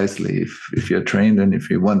precisely if you're trained and if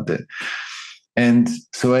you want that. And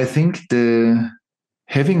so I think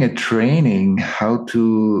having a training how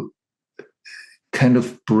to kind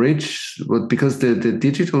of bridge because the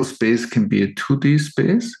digital space can be a 2D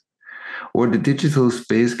space, or the digital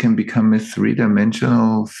space can become a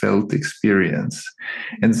 3-dimensional felt experience.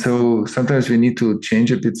 And so sometimes we need to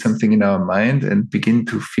change a bit something in our mind and begin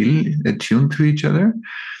to feel attuned to each other.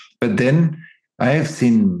 But then I have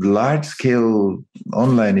seen large-scale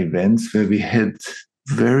online events where we had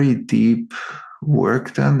very deep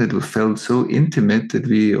work done that felt so intimate that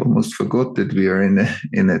we almost forgot that we are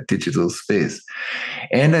in a digital space.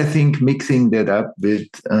 And I think mixing that up with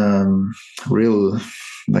real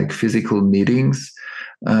like physical meetings,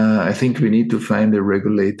 I think we need to find a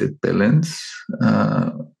regulated balance.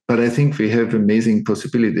 But I think we have amazing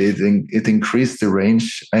possibilities. It increased the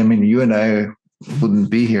range. I mean, you and I wouldn't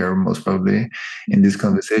be here most probably in this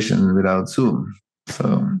conversation without Zoom.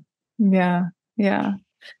 So yeah.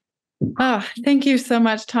 Oh, thank you so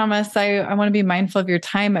much, Thomas. I want to be mindful of your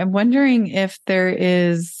time. I'm wondering if there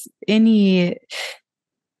is any.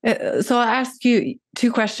 So I'll ask you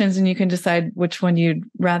 2 questions and you can decide which one you'd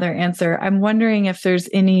rather answer. I'm wondering if there's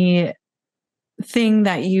any thing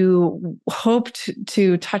that you hoped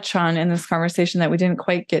to touch on in this conversation that we didn't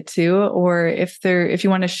quite get to, or if you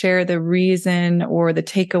want to share the reason or the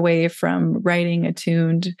takeaway from writing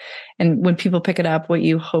Attuned, and when people pick it up, what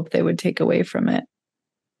you hope they would take away from it.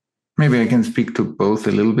 Maybe I can speak to both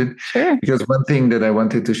a little bit. Sure. Because one thing that I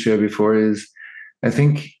wanted to share before is, I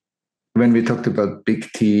think when we talked about big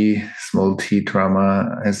T, small t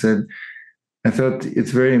trauma, I thought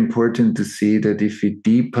it's very important to see that if we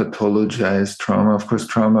depathologize trauma, of course,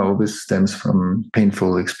 trauma always stems from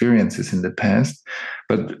painful experiences in the past.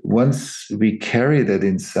 But once we carry that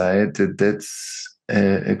inside, that's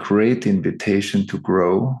a great invitation to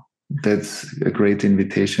grow. That's a great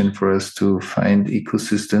invitation for us to find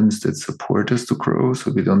ecosystems that support us to grow.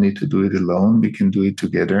 So we don't need to do it alone. We can do it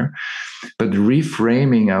together. But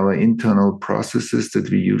reframing our internal processes that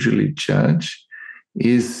we usually judge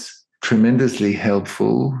is tremendously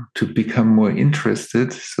helpful to become more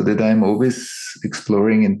interested, so that I'm always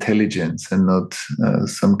exploring intelligence and not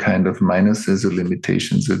some kind of minuses or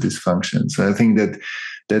limitations or dysfunction. So I think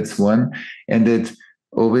that's one. And that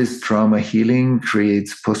always trauma healing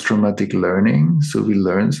creates post-traumatic learning. So we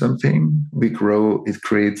learn something, we grow, it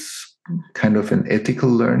creates kind of an ethical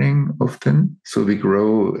learning often. So we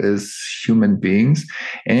grow as human beings,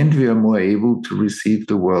 and we are more able to receive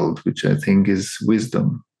the world, which I think is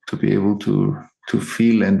wisdom, to be able to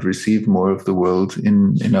feel and receive more of the world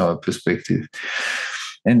in our perspective.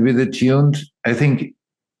 And with attuned, I think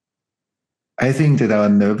that our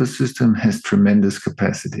nervous system has tremendous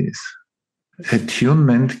capacities.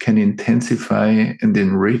 Attunement can intensify and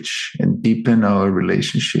enrich and deepen our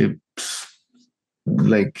relationships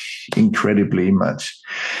like incredibly much.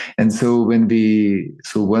 And so one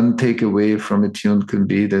takeaway from attuned can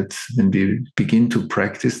be that when we begin to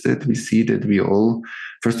practice that, we see that we all,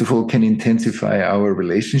 first of all, can intensify our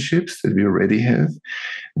relationships that we already have.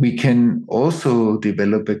 We can also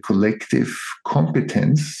develop a collective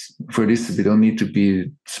competence. For this, we don't need to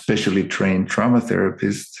be specially trained trauma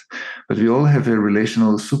therapists, but we all have a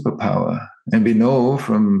relational superpower. And we know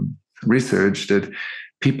from research that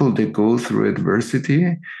people that go through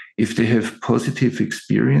adversity, if they have positive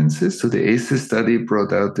experiences, so the ACEs study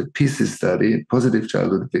brought out the PIECES study, positive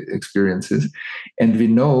childhood experiences, and we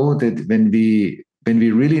know that when we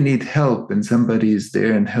really need help and somebody is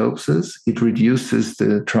there and helps us, it reduces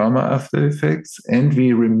the trauma after effects, and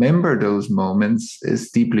we remember those moments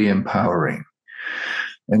as deeply empowering.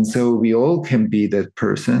 And so we all can be that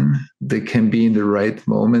person that can be in the right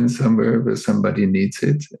moment somewhere where somebody needs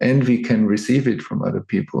it, and we can receive it from other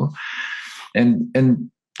people. And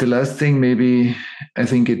the last thing, maybe I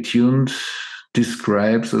think attuned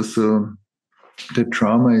describes also that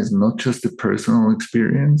trauma is not just a personal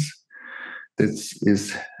experience. That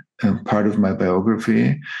is part of my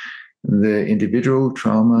biography. The individual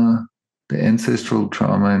trauma, the ancestral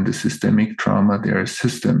trauma, and the systemic trauma, they are a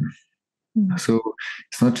system. So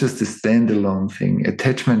it's not just a standalone thing.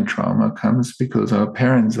 Attachment trauma comes because our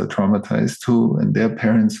parents are traumatized too, and their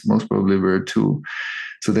parents most probably were too.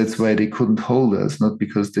 So that's why they couldn't hold us, not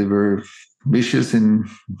because they were vicious in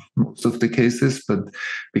most of the cases, but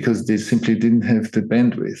because they simply didn't have the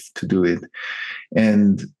bandwidth to do it.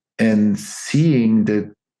 And seeing that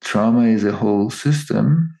trauma is a whole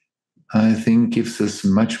system, I think gives us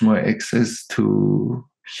much more access to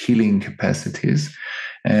healing capacities.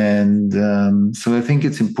 And so I think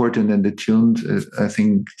it's important, and attuned, I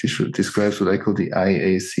think describes what I call the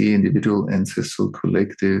IAC, individual, ancestral,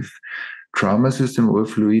 collective trauma system, or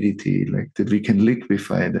fluidity, like that we can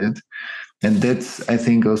liquefy that. And that's, I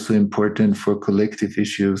think, also important for collective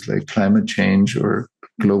issues like climate change or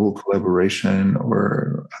global collaboration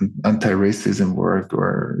or anti-racism work,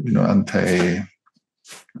 or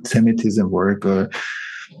anti-Semitism work, or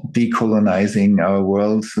decolonizing our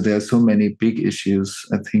world. So there are so many big issues,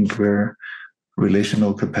 I think, where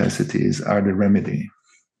relational capacities are the remedy.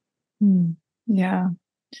 Yeah.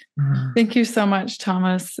 Thank you so much,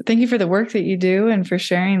 Thomas. Thank you for the work that you do and for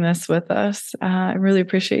sharing this with us. I really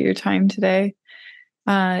appreciate your time today.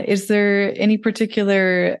 Is there any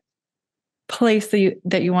particular place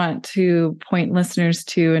that you want to point listeners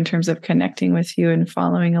to in terms of connecting with you and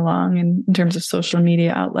following along, in terms of social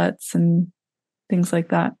media outlets and things like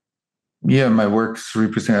that? Yeah, my work's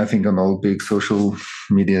represented, I think, on all big social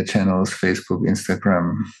media channels, Facebook,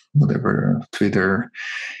 Instagram, whatever, Twitter.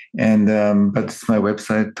 And but it's my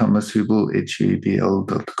website, Thomas Hübl,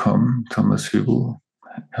 HUBL.com, Thomas Hübl,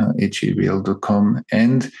 HUBL.com.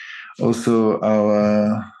 And also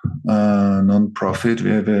our nonprofit.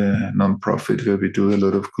 We have a nonprofit where we do a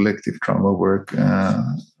lot of collective trauma work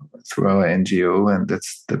through our NGO, and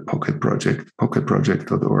that's the Pocket Project,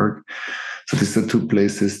 pocketproject.org. So these are two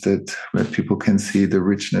places where people can see the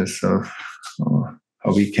richness of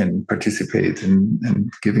how we can participate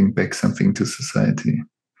in giving back something to society.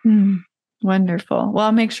 Wonderful. Well,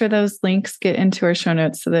 I'll make sure those links get into our show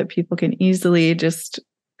notes so that people can easily just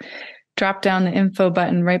drop down the info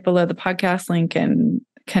button right below the podcast link and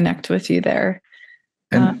connect with you there.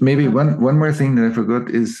 And maybe one more thing that I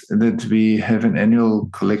forgot is that we have an annual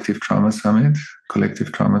Collective Trauma Summit,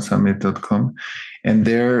 collectivetraumasummit.com. And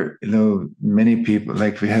there, many people,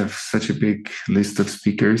 like we have such a big list of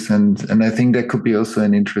speakers. And I think that could be also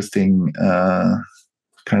an interesting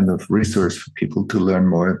kind of resource for people to learn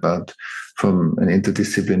more about, from an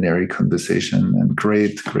interdisciplinary conversation, and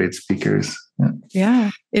great speakers.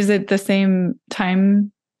 Yeah. Is it the same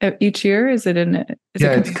time each year? It's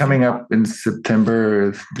coming up in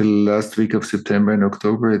September, the last week of September and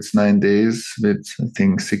October. It's 9 days with, I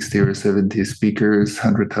think, 60 or 70 speakers,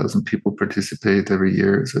 100,000 people participate every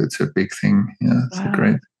year. So it's a big thing. Yeah, it's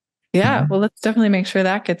great. Yeah, well, let's definitely make sure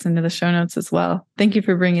that gets into the show notes as well. Thank you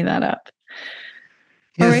for bringing that up.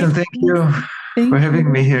 Yes, and thank you for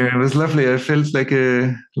having me here. It was lovely. I felt like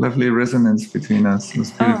a lovely resonance between us. It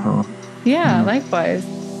was beautiful. Yeah, likewise.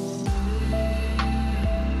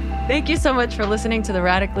 Thank you so much for listening to the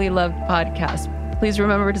Radically Loved podcast. Please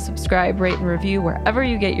remember to subscribe, rate, and review wherever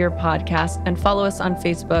you get your podcasts, and follow us on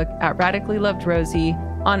Facebook at Radically Loved Rosie,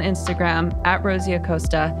 on Instagram at Rosie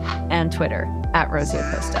Acosta, and Twitter at Rosie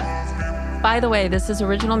Acosta. By the way, this is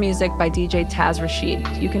original music by DJ Taz Rashid.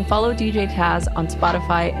 You can follow DJ Taz on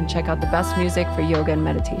Spotify and check out the best music for yoga and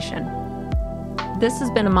meditation. This has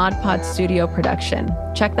been a Mod Pod Studio production.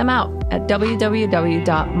 Check them out at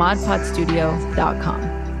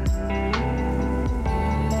www.modpodstudio.com.